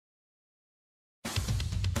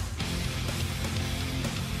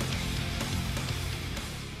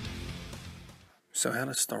So how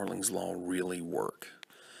does Starling's law really work?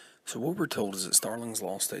 So what we're told is that Starling's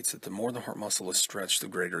law states that the more the heart muscle is stretched, the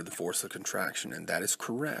greater the force of contraction, and that is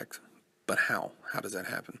correct. But how? How does that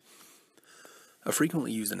happen? A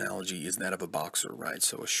frequently used analogy is that of a boxer, right?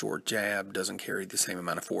 So a short jab doesn't carry the same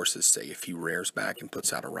amount of force as, say, if he rears back and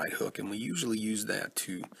puts out a right hook, and we usually use that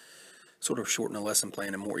to sort of shorten a lesson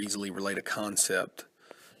plan and more easily relate a concept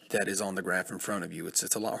that is on the graph in front of you. It's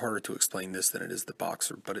a lot harder to explain this than it is the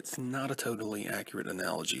boxer, but it's not a totally accurate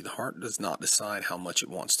analogy. The heart does not decide how much it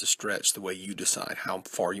wants to stretch the way you decide how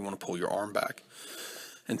far you want to pull your arm back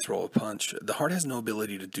and throw a punch. The heart has no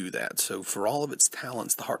ability to do that. So for all of its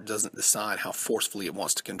talents, the heart doesn't decide how forcefully it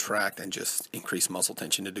wants to contract and just increase muscle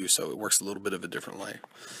tension to do so. It works a little bit of a different way.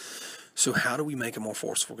 So how do we make a more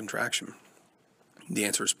forceful contraction? The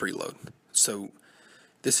answer is preload. So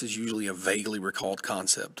this is usually a vaguely recalled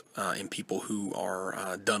concept in people who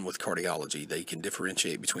are done with cardiology. They can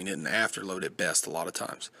differentiate between it and afterload at best a lot of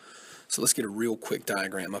times. So let's get a real quick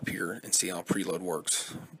diagram up here and see how preload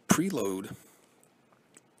works. Preload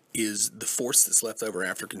is the force that's left over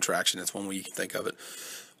after contraction. That's one way you can think of it.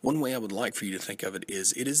 One way I would like for you to think of it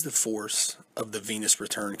is the force of the venous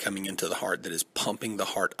return coming into the heart that is pumping the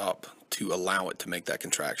heart up to allow it to make that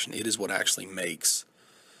contraction. It is what actually makes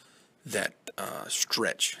that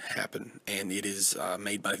stretch happen, and it is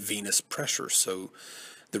made by venous pressure. So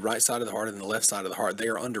the right side of the heart and the left side of the heart, they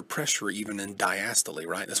are under pressure even in diastole,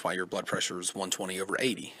 right? That's why your blood pressure is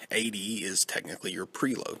 120/80. 80 is technically your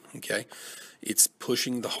preload, okay? It's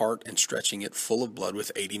pushing the heart and stretching it full of blood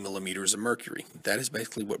with 80 millimeters of mercury. That is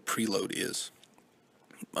basically what preload is.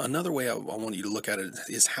 Another way I want you to look at it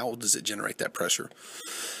is how does it generate that pressure?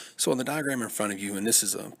 So on the diagram in front of you, and this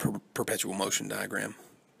is a perpetual motion diagram,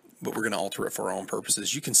 but we're going to alter it for our own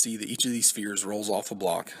purposes. You can see that each of these spheres rolls off a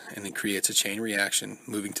block and it creates a chain reaction,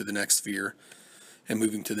 moving to the next sphere and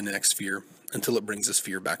moving to the next sphere until it brings a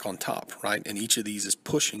sphere back on top, right? And each of these is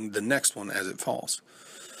pushing the next one as it falls.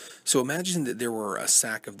 So imagine that there were a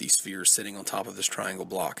sack of these spheres sitting on top of this triangle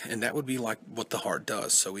block, and that would be like what the heart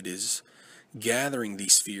does. So it is gathering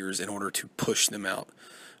these spheres in order to push them out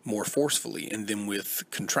more forcefully, and then with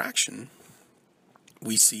contraction,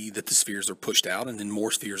 we see that the spheres are pushed out and then more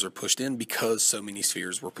spheres are pushed in because so many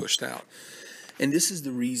spheres were pushed out. And this is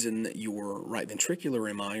the reason that your right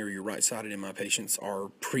ventricular MI or your right-sided MI patients are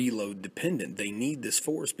preload dependent. They need this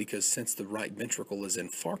force because since the right ventricle is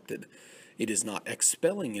infarcted, it is not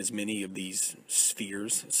expelling as many of these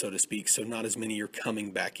spheres, so to speak, so not as many are coming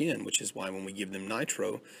back in, which is why when we give them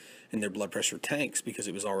nitro and their blood pressure tanks because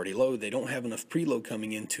it was already low, they don't have enough preload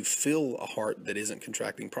coming in to fill a heart that isn't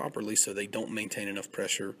contracting properly, so they don't maintain enough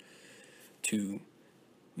pressure to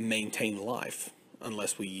maintain life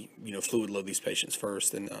unless we, fluid load these patients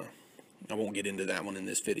first, and I won't get into that one in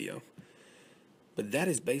this video. But that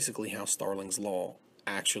is basically how Starling's law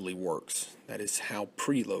actually works. That is how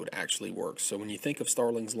preload actually works. So when you think of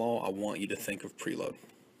Starling's law, I want you to think of preload.